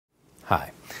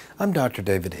Hi, I'm Dr.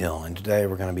 David Hill, and today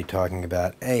we're going to be talking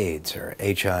about AIDS, or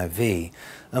HIV,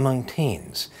 among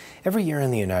teens. Every year in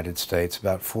the United States,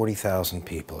 about 40,000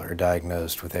 people are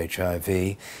diagnosed with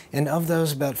HIV, and of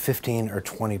those, about 15 or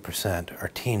 20% are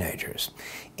teenagers.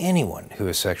 Anyone who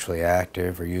is sexually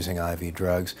active or using IV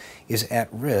drugs is at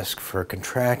risk for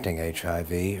contracting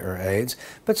HIV or AIDS,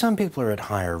 but some people are at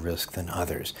higher risk than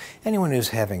others. Anyone who's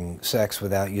having sex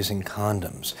without using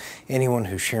condoms, anyone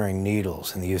who's sharing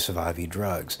needles and the use of IV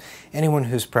drugs, anyone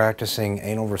who's practicing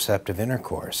anal receptive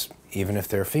intercourse, even if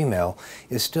they're female,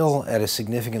 is still at a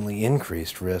significantly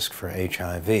increased risk for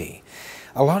HIV.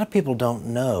 A lot of people don't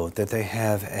know that they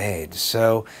have AIDS,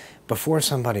 so before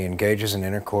somebody engages in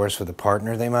intercourse with a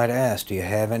partner, they might ask, "Do you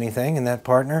have anything?" And that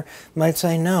partner might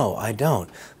say, "No, I don't."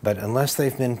 But unless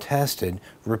they've been tested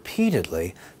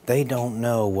repeatedly, they don't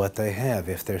know what they have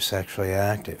if they're sexually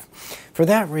active. For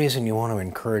that reason, you want to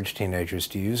encourage teenagers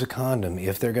to use a condom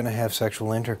if they're going to have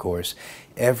sexual intercourse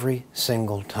every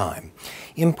single time.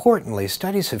 Importantly,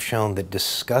 studies have shown that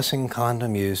discussing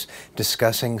condom use,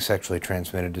 discussing sexually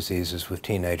transmitted diseases with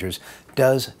teenagers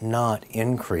does not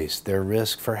increase their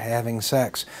risk for having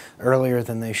sex earlier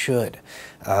than they should.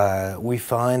 We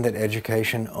find that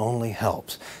education only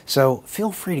helps. So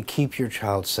feel free to keep your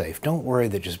child safe. Don't worry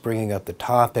that just bringing up the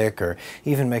topic or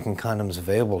even making condoms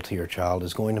available to your child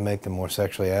is going to make them more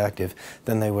sexually active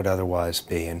than they would otherwise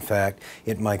be. In fact,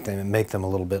 it might make them a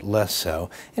little bit less so.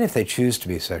 And if they choose to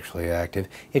be sexually active,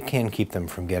 it can keep them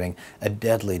from getting a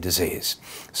deadly disease.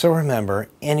 So remember,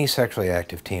 any sexually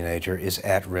active teenager is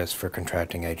at risk for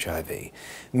contracting HIV.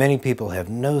 Many people have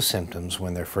no symptoms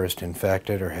when they're first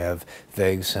infected or have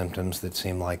vague symptoms that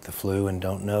seem like the flu and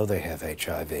don't know they have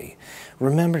HIV.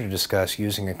 Remember to discuss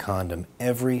using a condom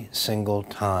every single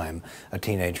time a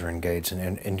teenager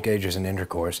engages in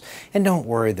intercourse, and don't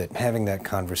worry that having that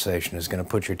conversation is going to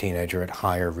put your teenager at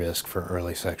higher risk for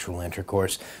early sexual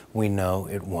intercourse. We know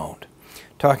it won't.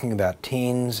 Talking about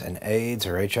teens and AIDS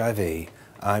or HIV,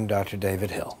 I'm Dr.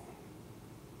 David Hill.